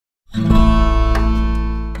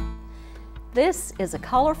This is a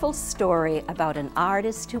colorful story about an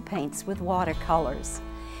artist who paints with watercolors.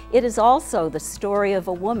 It is also the story of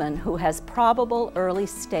a woman who has probable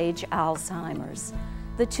early-stage Alzheimer's.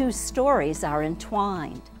 The two stories are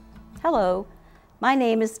entwined. Hello, my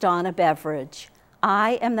name is Donna Beveridge.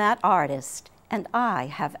 I am that artist, and I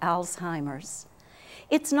have Alzheimer's.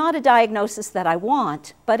 It's not a diagnosis that I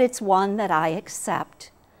want, but it's one that I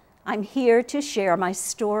accept. I'm here to share my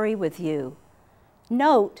story with you.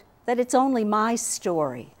 Note that it's only my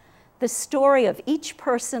story. The story of each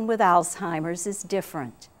person with Alzheimer's is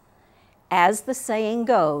different. As the saying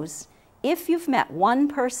goes, if you've met one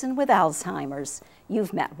person with Alzheimer's,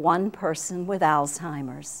 you've met one person with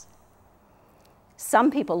Alzheimer's.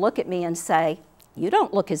 Some people look at me and say, "You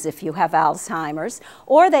don't look as if you have Alzheimer's,"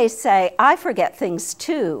 or they say, "I forget things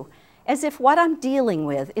too," as if what I'm dealing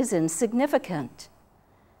with is insignificant.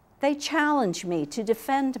 They challenge me to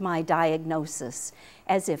defend my diagnosis,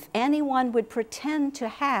 as if anyone would pretend to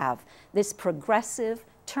have this progressive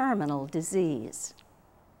terminal disease.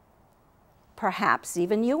 Perhaps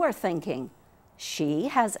even you are thinking, she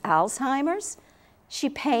has Alzheimer's?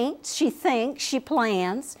 She paints, she thinks, she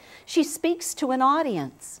plans, she speaks to an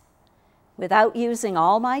audience. Without using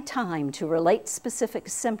all my time to relate specific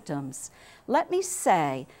symptoms, let me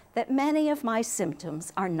say that many of my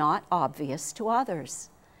symptoms are not obvious to others.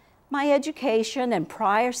 My education and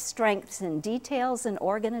prior strengths in details and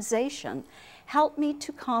organization help me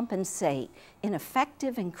to compensate in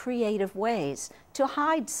effective and creative ways to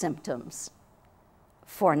hide symptoms.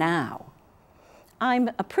 For now,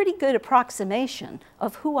 I'm a pretty good approximation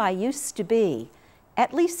of who I used to be,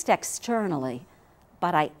 at least externally,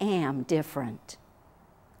 but I am different.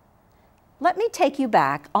 Let me take you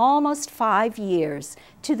back almost 5 years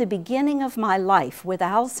to the beginning of my life with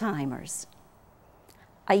Alzheimer's.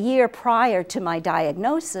 A year prior to my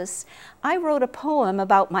diagnosis, I wrote a poem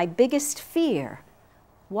about my biggest fear.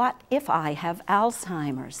 What if I have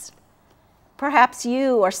Alzheimer's? Perhaps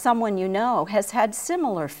you or someone you know has had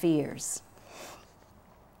similar fears.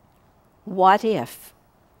 What if?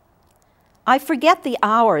 I forget the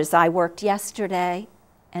hours I worked yesterday,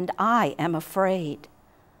 and I am afraid.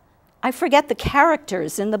 I forget the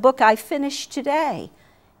characters in the book I finished today,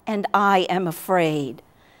 and I am afraid.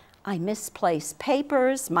 I misplace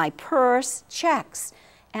papers, my purse, checks,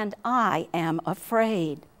 and I am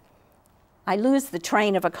afraid. I lose the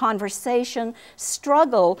train of a conversation,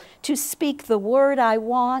 struggle to speak the word I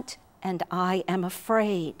want, and I am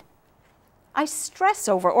afraid. I stress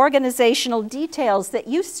over organizational details that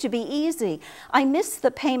used to be easy. I miss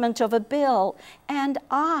the payment of a bill, and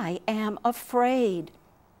I am afraid.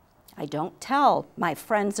 I don't tell my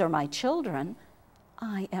friends or my children.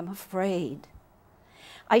 I am afraid.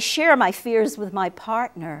 I share my fears with my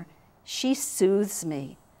partner. She soothes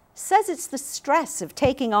me, says it's the stress of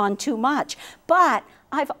taking on too much, but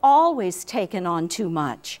I've always taken on too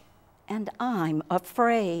much, and I'm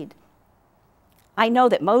afraid. I know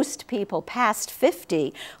that most people past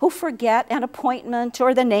 50 who forget an appointment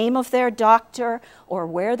or the name of their doctor or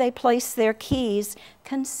where they place their keys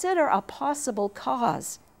consider a possible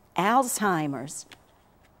cause Alzheimer's,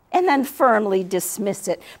 and then firmly dismiss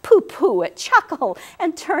it, pooh-pooh it, chuckle,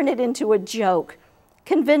 and turn it into a joke,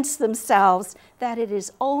 convince themselves that it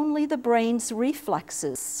is only the brain's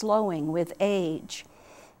reflexes slowing with age.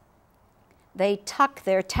 They tuck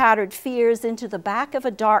their tattered fears into the back of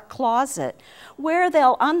a dark closet, where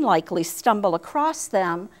they'll unlikely stumble across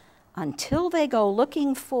them until they go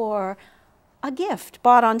looking for a gift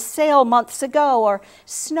bought on sale months ago, or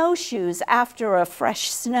snowshoes after a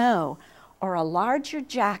fresh snow, or a larger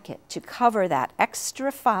jacket to cover that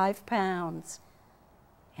extra 5 pounds.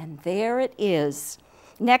 And there it is,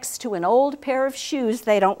 next to an old pair of shoes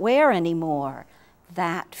they don't wear anymore,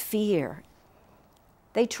 that fear.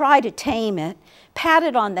 They try to tame it, pat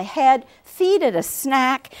it on the head, feed it a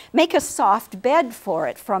snack, make a soft bed for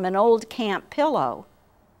it from an old camp pillow.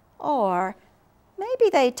 Or maybe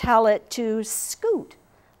they tell it to scoot,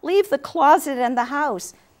 leave the closet and the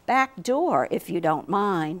house, back door if you don't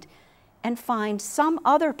mind, and find some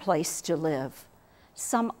other place to live,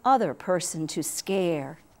 some other person to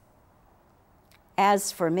scare.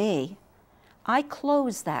 As for me, I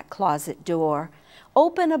close that closet door,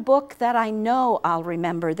 open a book that I know I'll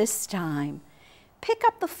remember this time, pick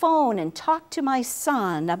up the phone and talk to my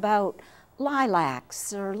son about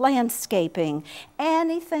lilacs or landscaping,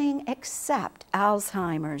 anything except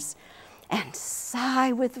Alzheimer's, and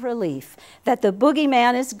sigh with relief that the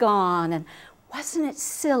boogeyman is gone, and wasn't it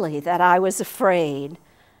silly that I was afraid?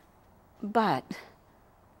 But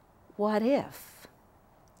what if?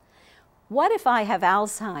 What if I have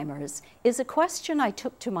Alzheimer's is a question I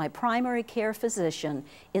took to my primary care physician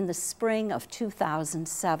in the spring of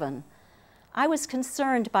 2007. I was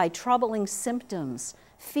concerned by troubling symptoms,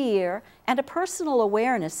 fear, and a personal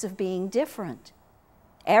awareness of being different.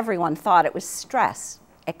 Everyone thought it was stress,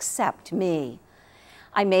 except me.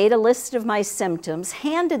 I made a list of my symptoms,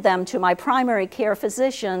 handed them to my primary care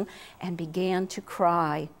physician, and began to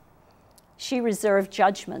cry. She reserved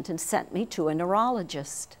judgment and sent me to a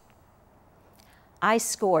neurologist. I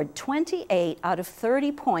scored 28 out of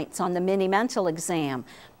 30 points on the mini-mental exam,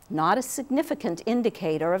 not a significant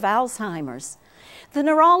indicator of Alzheimer's. The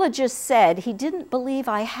neurologist said he didn't believe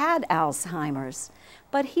I had Alzheimer's,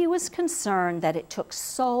 but he was concerned that it took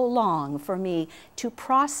so long for me to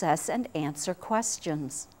process and answer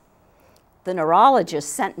questions. The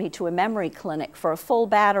neurologist sent me to a memory clinic for a full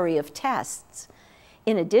battery of tests.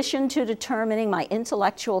 In addition to determining my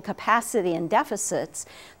intellectual capacity and deficits,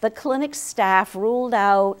 the clinic staff ruled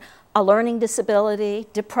out a learning disability,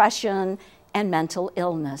 depression, and mental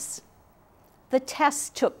illness. The tests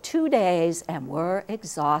took 2 days and were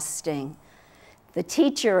exhausting. The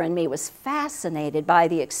teacher in me was fascinated by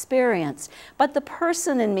the experience, but the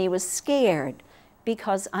person in me was scared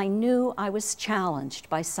because I knew I was challenged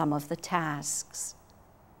by some of the tasks.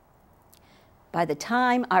 By the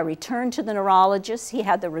time I returned to the neurologist, he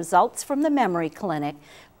had the results from the memory clinic,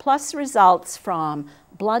 plus results from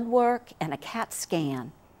blood work and a CAT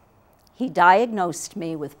scan. He diagnosed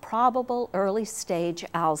me with probable early-stage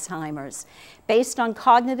Alzheimer's based on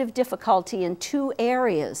cognitive difficulty in 2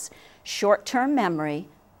 areas, short-term memory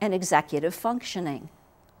and executive functioning,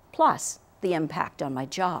 plus the impact on my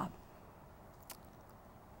job.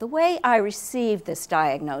 The way I received this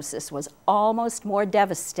diagnosis was almost more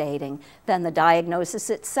devastating than the diagnosis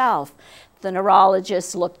itself. The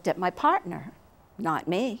neurologist looked at my partner, not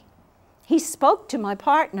me. He spoke to my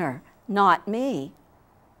partner, not me.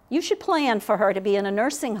 You should plan for her to be in a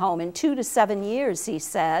nursing home in 2 to 7 years, he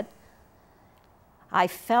said. I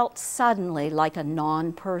felt suddenly like a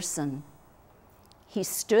non-person. He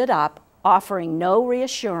stood up, offering no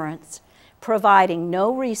reassurance, providing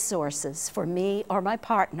no resources for me or my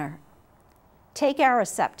partner. Take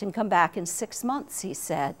Aricept and come back in 6 months, he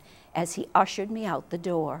said, as he ushered me out the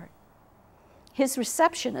door. His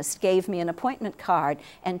receptionist gave me an appointment card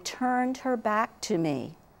and turned her back to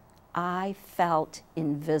me. I felt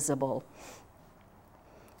invisible.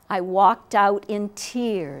 I walked out in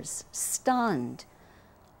tears, stunned.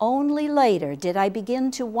 Only later did I begin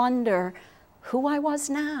to wonder who I was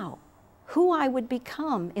now, who I would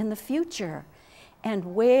become in the future,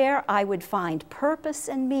 and where I would find purpose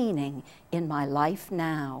and meaning in my life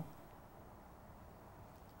now.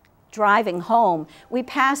 Driving home, we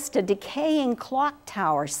passed a decaying clock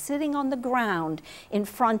tower sitting on the ground in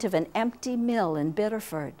front of an empty mill in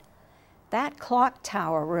Biddeford. That clock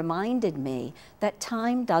tower reminded me that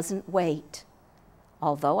time doesn't wait.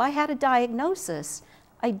 Although I had a diagnosis,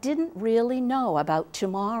 I didn't really know about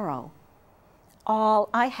tomorrow. All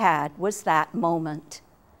I had was that moment.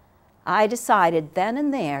 I decided then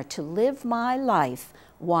and there to live my life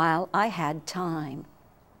while I had time.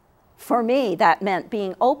 For me, that meant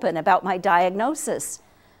being open about my diagnosis.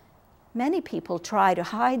 Many people try to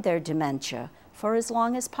hide their dementia for as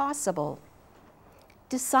long as possible.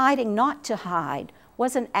 Deciding not to hide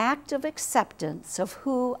was an act of acceptance of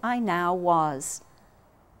who I now was.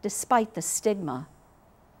 Despite the stigma,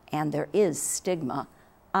 and there is stigma,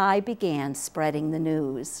 I began spreading the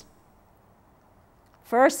news.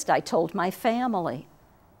 First, I told my family.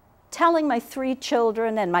 Telling my 3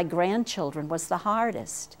 children and my grandchildren was the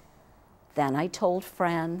hardest. Then I told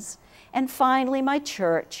friends, and finally my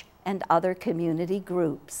church and other community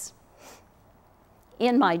groups.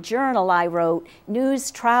 In my journal, I wrote,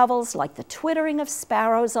 "News travels like the twittering of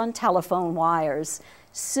sparrows on telephone wires.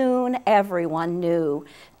 Soon everyone knew.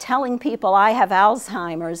 Telling people I have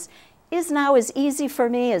Alzheimer's is now as easy for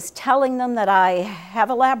me as telling them that I have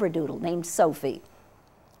a Labradoodle named Sophie."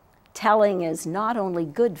 Telling is not only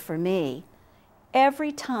good for me.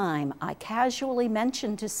 Every time I casually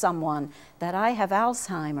mention to someone that I have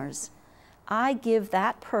Alzheimer's, I give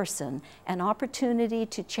that person an opportunity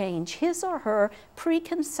to change his or her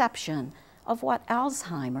preconception of what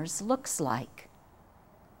Alzheimer's looks like.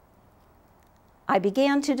 I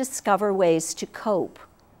began to discover ways to cope.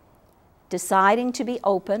 Deciding to be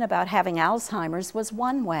open about having Alzheimer's was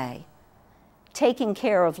one way. Taking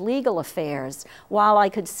care of legal affairs while I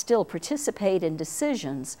could still participate in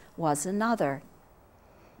decisions was another.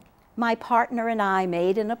 My partner and I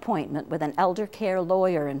made an appointment with an elder care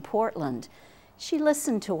lawyer in Portland. She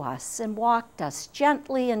listened to us and walked us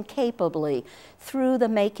gently and capably through the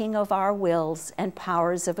making of our wills and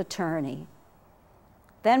powers of attorney.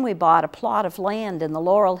 Then we bought a plot of land in the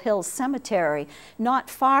Laurel Hills Cemetery, not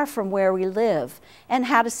far from where we live, and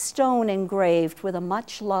had a stone engraved with a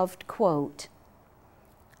much-loved quote.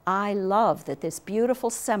 I love that this beautiful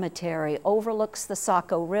cemetery overlooks the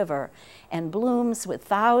Saco River and blooms with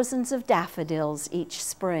thousands of daffodils each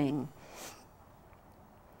spring.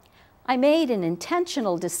 I made an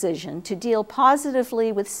intentional decision to deal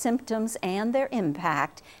positively with symptoms and their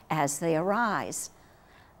impact as they arise.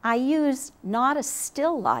 I use not a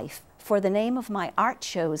still life for the name of my art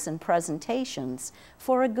shows and presentations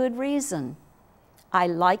for a good reason. I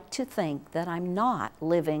like to think that I'm not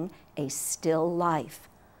living a still life.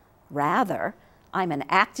 Rather, I'm an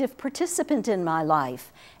active participant in my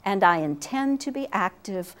life, and I intend to be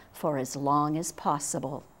active for as long as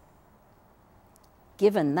possible.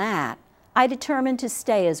 Given that, I determined to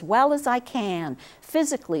stay as well as I can,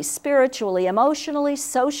 physically, spiritually, emotionally,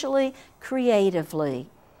 socially, creatively.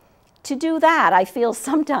 To do that, I feel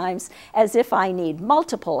sometimes as if I need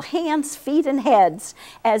multiple hands, feet, and heads,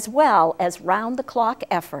 as well as round-the-clock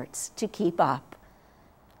efforts to keep up.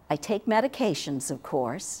 I take medications, of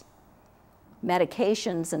course.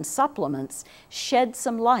 Medications and supplements shed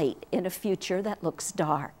some light in a future that looks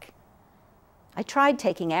dark. I tried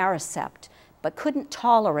taking Aricept, but couldn't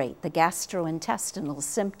tolerate the gastrointestinal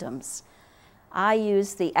symptoms. I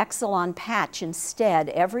use the Exelon patch instead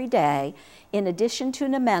every day, in addition to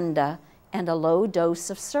Namenda and a low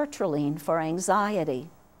dose of sertraline for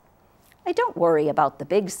anxiety. I don't worry about the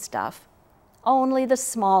big stuff, only the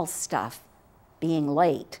small stuff, being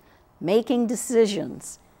late, making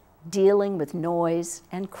decisions, dealing with noise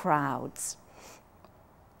and crowds.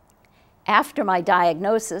 After my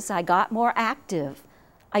diagnosis, I got more active.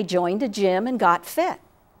 I joined a gym and got fit.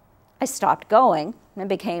 I stopped going and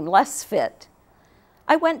became less fit.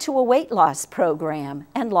 I went to a weight loss program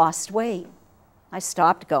and lost weight. I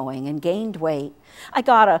stopped going and gained weight. I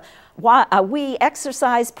got a Wii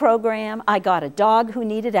exercise program. I got a dog who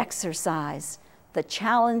needed exercise. The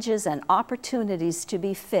challenges and opportunities to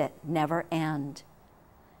be fit never end.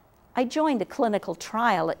 I joined a clinical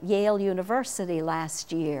trial at Yale University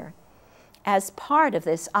last year. As part of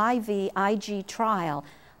this IVIG trial,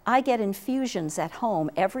 I get infusions at home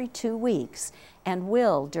every 2 weeks and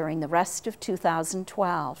will during the rest of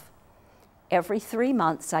 2012. Every 3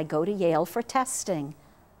 months I go to Yale for testing.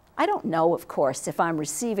 I don't know, of course, if I'm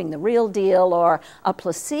receiving the real deal or a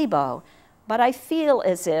placebo, but I feel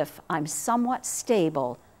as if I'm somewhat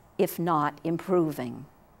stable, if not improving.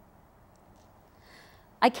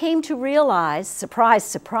 I came to realize, surprise,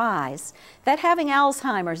 surprise, that having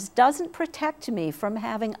Alzheimer's doesn't protect me from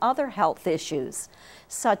having other health issues,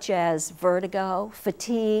 such as vertigo,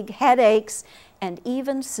 fatigue, headaches, and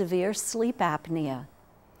even severe sleep apnea.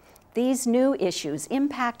 These new issues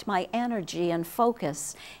impact my energy and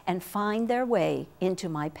focus and find their way into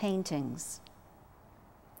my paintings.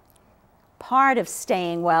 Part of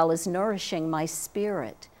staying well is nourishing my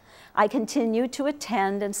spirit. I continue to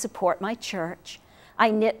attend and support my church. I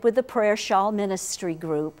knit with the Prayer Shawl Ministry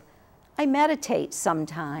Group. I meditate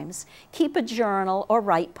sometimes, keep a journal, or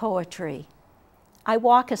write poetry. I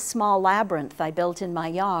walk a small labyrinth I built in my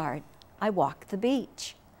yard. I walk the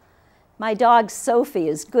beach. My dog Sophie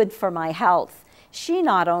is good for my health. She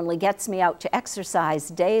not only gets me out to exercise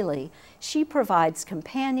daily, she provides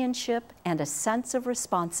companionship and a sense of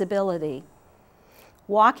responsibility.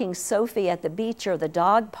 Walking Sophie at the beach or the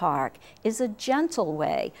dog park is a gentle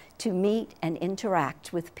way to meet and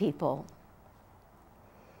interact with people.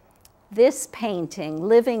 This painting,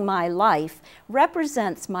 Living My Life,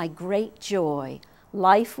 represents my great joy,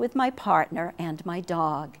 life with my partner and my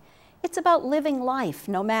dog. It's about living life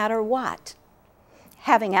no matter what.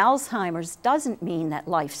 Having Alzheimer's doesn't mean that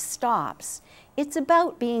life stops. It's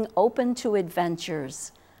about being open to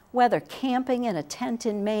adventures, whether camping in a tent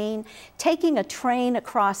in Maine, taking a train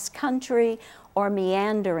across country, or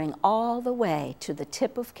meandering all the way to the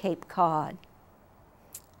tip of Cape Cod.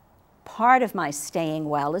 Part of my staying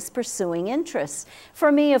well is pursuing interests.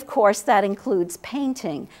 For me, of course, that includes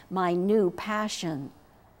painting, my new passion.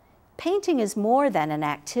 Painting is more than an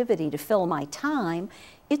activity to fill my time.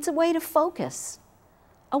 It's a way to focus,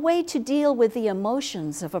 a way to deal with the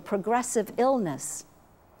emotions of a progressive illness,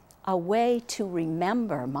 a way to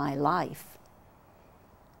remember my life.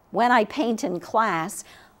 When I paint in class,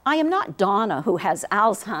 I am not Donna who has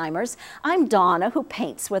Alzheimer's. I'm Donna who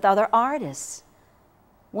paints with other artists.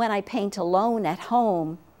 When I paint alone at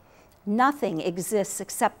home, nothing exists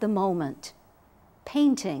except the moment.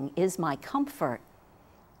 Painting is my comfort.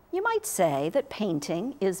 You might say that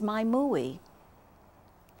painting is my mooey.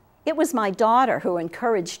 It was my daughter who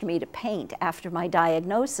encouraged me to paint after my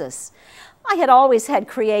diagnosis. I had always had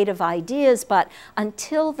creative ideas, but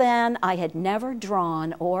until then I had never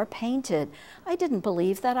drawn or painted. I didn't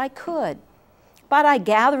believe that I could. But I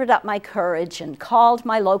gathered up my courage and called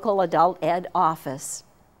my local adult ed office.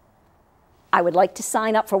 I would like to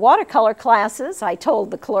sign up for watercolor classes, I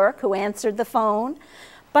told the clerk who answered the phone.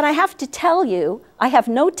 But I have to tell you, I have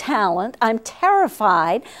no talent, I'm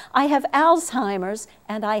terrified, I have Alzheimer's,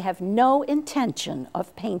 and I have no intention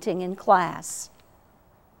of painting in class.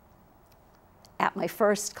 At my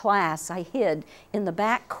first class, I hid in the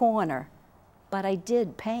back corner, but I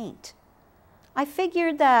did paint. I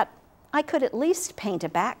figured that I could at least paint a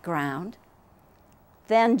background.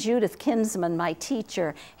 Then Judith Kinsman, my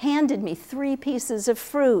teacher, handed me 3 pieces of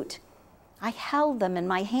fruit. I held them in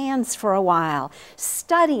my hands for a while,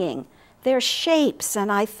 studying their shapes,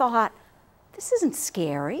 and I thought, this isn't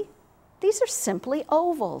scary. These are simply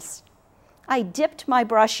ovals. I dipped my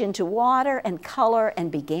brush into water and color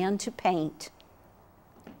and began to paint.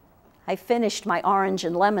 I finished my orange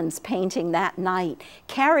and lemons painting that night,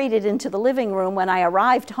 carried it into the living room when I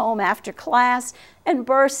arrived home after class, and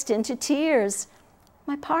burst into tears.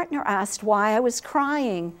 My partner asked why I was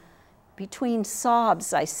crying. Between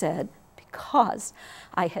sobs, I said, because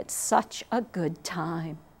I had such a good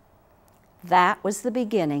time. That was the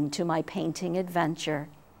beginning to my painting adventure.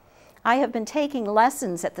 I have been taking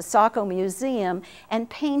lessons at the Saco Museum and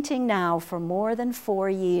painting now for more than 4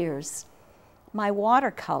 years. My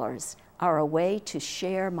watercolors are a way to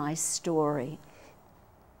share my story.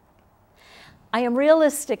 I am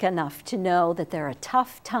realistic enough to know that there are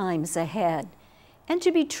tough times ahead. And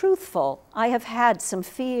to be truthful, I have had some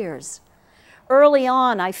fears. Early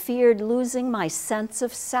on, I feared losing my sense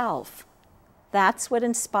of self. That's what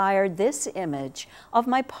inspired this image of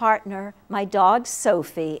my partner, my dog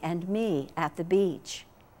Sophie, and me at the beach.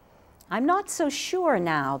 I'm not so sure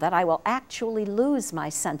now that I will actually lose my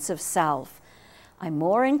sense of self. I'm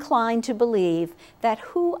more inclined to believe that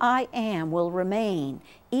who I am will remain,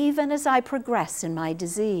 even as I progress in my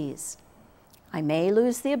disease. I may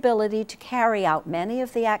lose the ability to carry out many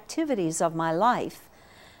of the activities of my life.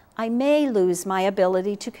 I may lose my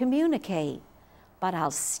ability to communicate, but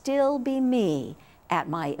I'll still be me at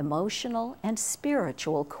my emotional and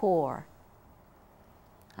spiritual core.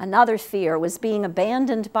 Another fear was being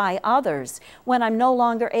abandoned by others when I'm no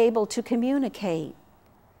longer able to communicate.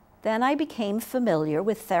 Then I became familiar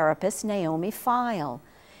with therapist Naomi Feil.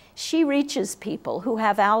 She reaches people who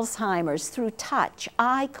have Alzheimer's through touch,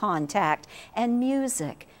 eye contact, and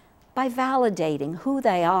music by validating who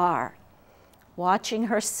they are. Watching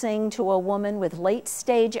her sing to a woman with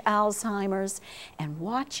late-stage Alzheimer's and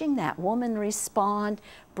watching that woman respond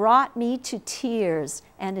brought me to tears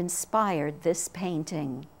and inspired this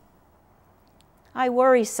painting. I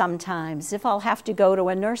worry sometimes if I'll have to go to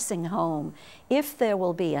a nursing home, if there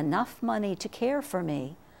will be enough money to care for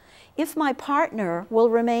me, if my partner will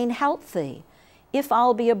remain healthy, if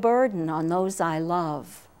I'll be a burden on those I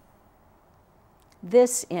love.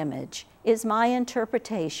 This image is my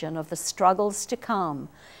interpretation of the struggles to come,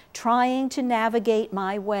 trying to navigate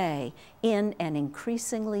my way in an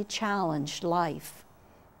increasingly challenged life.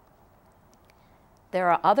 There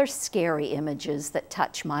are other scary images that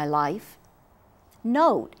touch my life.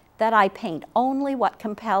 Note that I paint only what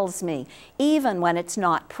compels me, even when it's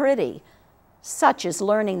not pretty, such as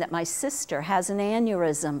learning that my sister has an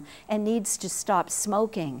aneurysm and needs to stop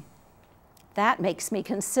smoking. That makes me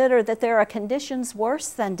consider that there are conditions worse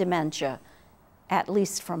than dementia, at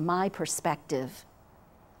least from my perspective.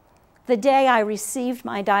 The day I received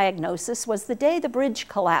my diagnosis was the day the bridge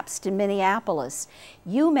collapsed in Minneapolis.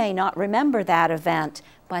 You may not remember that event,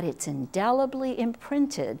 but it's indelibly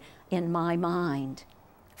imprinted in my mind.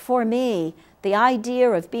 For me, the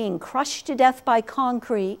idea of being crushed to death by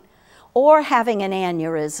concrete, or having an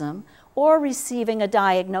aneurysm, or receiving a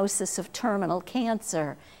diagnosis of terminal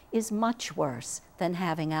cancer is much worse than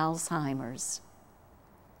having Alzheimer's.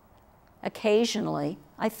 Occasionally,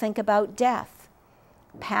 I think about death.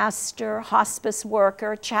 Pastor, hospice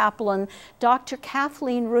worker, chaplain, Dr.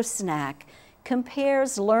 Kathleen Rusnak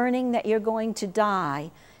compares learning that you're going to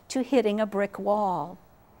die to hitting a brick wall.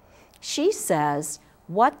 She says,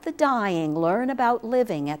 what the dying learn about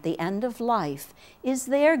living at the end of life is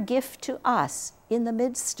their gift to us in the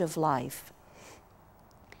midst of life.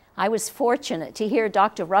 I was fortunate to hear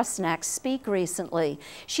Dr. Rusnak speak recently.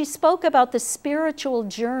 She spoke about the spiritual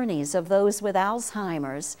journeys of those with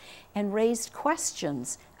Alzheimer's and raised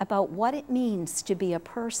questions about what it means to be a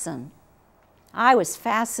person. I was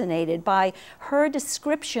fascinated by her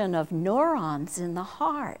description of neurons in the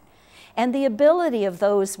heart and the ability of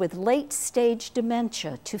those with late-stage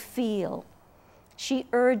dementia to feel. She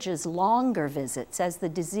urges longer visits as the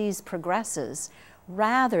disease progresses,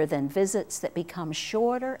 rather than visits that become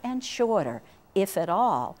shorter and shorter, if at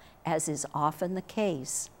all, as is often the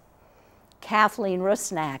case. Kathleen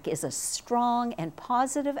Rusnak is a strong and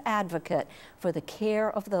positive advocate for the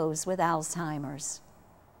care of those with Alzheimer's.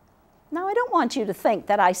 Now, I don't want you to think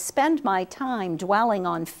that I spend my time dwelling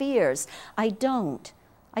on fears. I don't.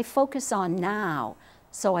 I focus on now,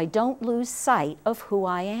 so I don't lose sight of who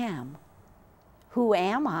I am. Who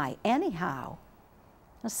am I, anyhow?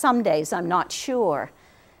 Some days I'm not sure.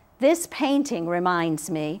 This painting reminds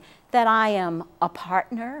me that I am a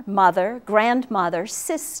partner, mother, grandmother,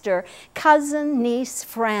 sister, cousin, niece,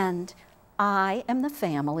 friend. I am the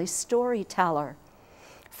family storyteller.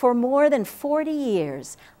 For more than 40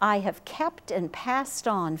 years, I have kept and passed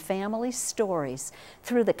on family stories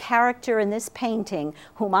through the character in this painting,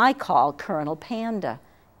 whom I call Colonel Panda.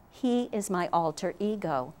 He is my alter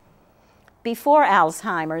ego. Before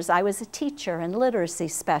Alzheimer's, I was a teacher and literacy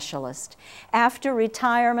specialist. After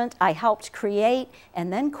retirement, I helped create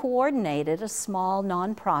and then coordinated a small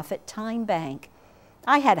nonprofit time bank.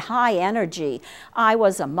 I had high energy. I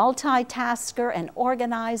was a multitasker, an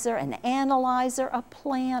organizer, an analyzer, a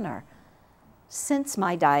planner. Since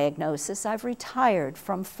my diagnosis, I've retired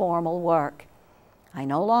from formal work. I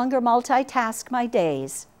no longer multitask my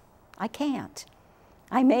days. I can't.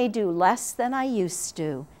 I may do less than I used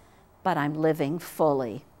to, but I'm living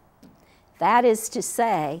fully. That is to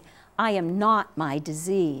say, I am not my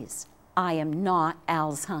disease. I am not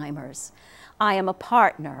Alzheimer's. I am a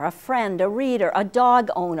partner, a friend, a reader, a dog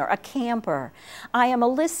owner, a camper. I am a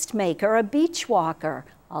list maker, a beach walker,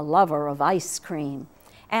 a lover of ice cream,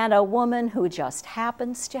 and a woman who just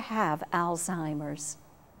happens to have Alzheimer's.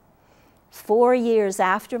 4 years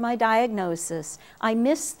after my diagnosis, I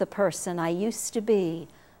miss the person I used to be,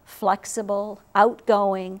 flexible,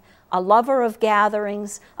 outgoing, a lover of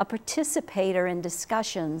gatherings, a participator in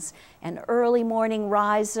discussions, an early morning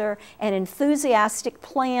riser, an enthusiastic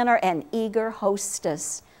planner, an eager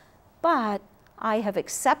hostess. But I have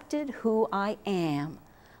accepted who I am,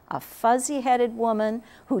 a fuzzy-headed woman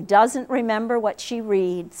who doesn't remember what she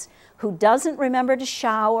reads, who doesn't remember to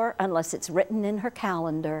shower unless it's written in her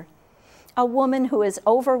calendar, a woman who is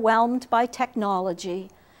overwhelmed by technology,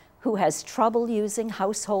 who has trouble using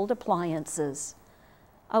household appliances,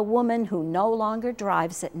 a woman who no longer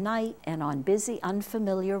drives at night and on busy,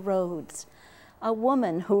 unfamiliar roads, a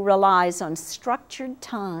woman who relies on structured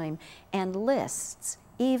time and lists,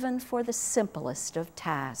 even for the simplest of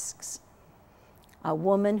tasks, a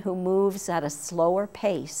woman who moves at a slower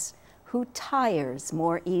pace, who tires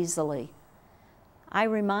more easily. I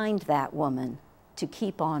remind that woman to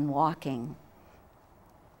keep on walking.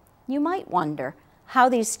 You might wonder how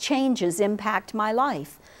these changes impact my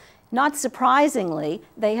life. Not surprisingly,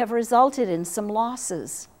 they have resulted in some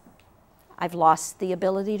losses. I've lost the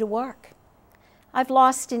ability to work. I've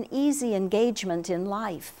lost an easy engagement in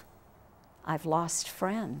life. I've lost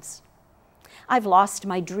friends. I've lost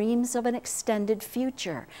my dreams of an extended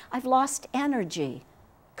future. I've lost energy.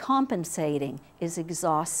 Compensating is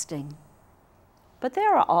exhausting. But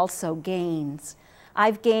there are also gains.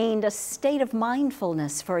 I've gained a state of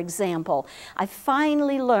mindfulness, for example. I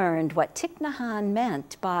finally learned what Thich Nhat Hanh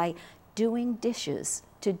meant by doing dishes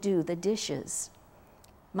to do the dishes.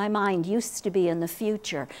 My mind used to be in the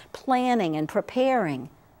future, planning and preparing.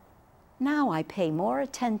 Now I pay more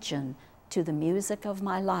attention to the music of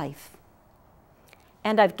my life.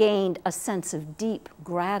 And I've gained a sense of deep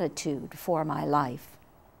gratitude for my life.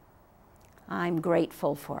 I'm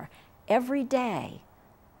grateful for every day,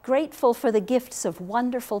 grateful for the gifts of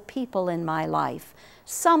wonderful people in my life,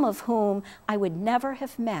 some of whom I would never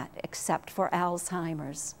have met except for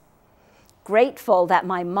Alzheimer's. Grateful that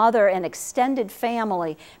my mother and extended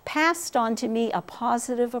family passed on to me a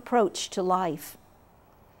positive approach to life.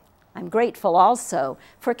 I'm grateful also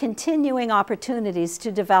for continuing opportunities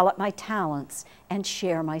to develop my talents and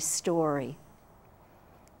share my story.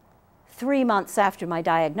 3 months after my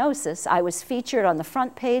diagnosis, I was featured on the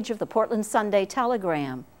front page of the Portland Sunday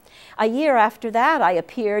Telegram. A year after that, I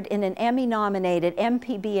appeared in an Emmy-nominated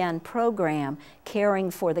MPBN program,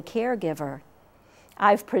 Caring for the Caregiver.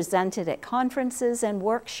 I've presented at conferences and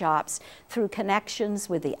workshops through connections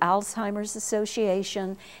with the Alzheimer's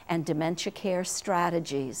Association and Dementia Care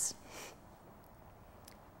Strategies.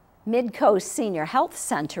 Midcoast Senior Health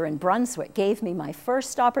Center in Brunswick gave me my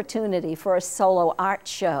first opportunity for a solo art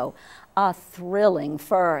show, a thrilling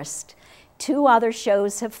first. 2 other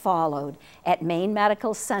shows have followed at Maine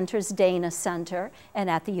Medical Center's Dana Center and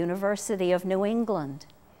at the University of New England.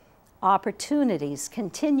 Opportunities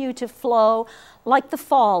continue to flow like the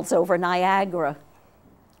falls over Niagara.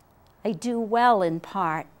 I do well in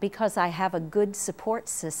part because I have a good support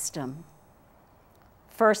system.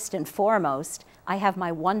 First and foremost, I have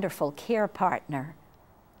my wonderful care partner.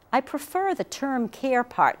 I prefer the term care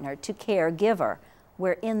partner to caregiver.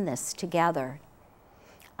 We're in this together.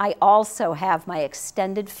 I also have my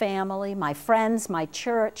extended family, my friends, my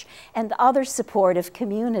church, and other supportive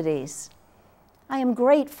communities. I am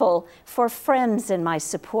grateful for friends in my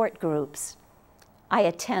support groups. I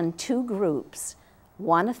attend 2 groups,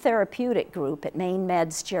 one a therapeutic group at Maine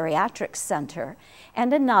Med's Geriatric Center,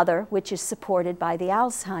 and another which is supported by the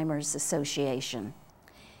Alzheimer's Association.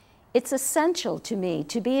 It's essential to me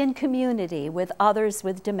to be in community with others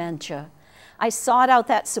with dementia. I sought out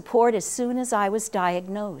that support as soon as I was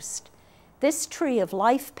diagnosed. This tree of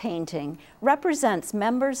life painting represents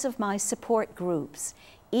members of my support groups,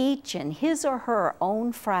 each in his or her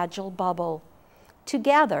own fragile bubble.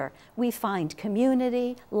 Together, we find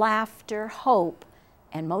community, laughter, hope,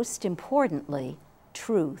 and most importantly,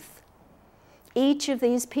 truth. Each of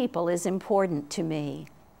these people is important to me.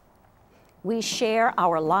 We share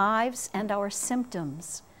our lives and our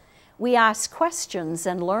symptoms. We ask questions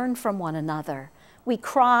and learn from one another. We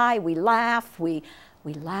cry, we laugh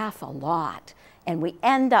a lot, and we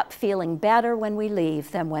end up feeling better when we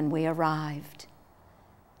leave than when we arrived.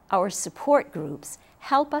 Our support groups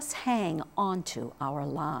help us hang onto our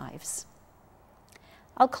lives.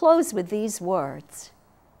 I'll close with these words.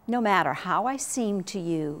 No matter how I seem to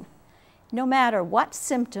you, no matter what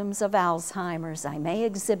symptoms of Alzheimer's I may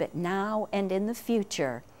exhibit now and in the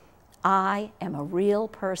future, I am a real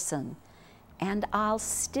person, and I'll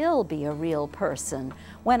still be a real person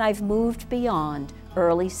when I've moved beyond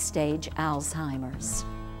early stage Alzheimer's.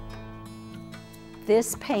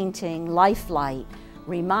 This painting, Lifelight,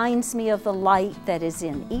 reminds me of the light that is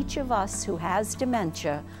in each of us who has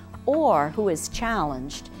dementia or who is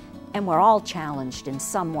challenged, and we're all challenged in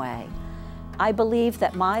some way. I believe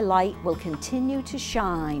that my light will continue to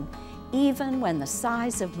shine even when the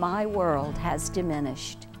size of my world has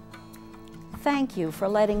diminished. Thank you for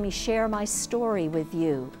letting me share my story with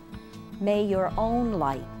you. May your own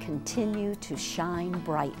light continue to shine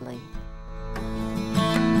brightly.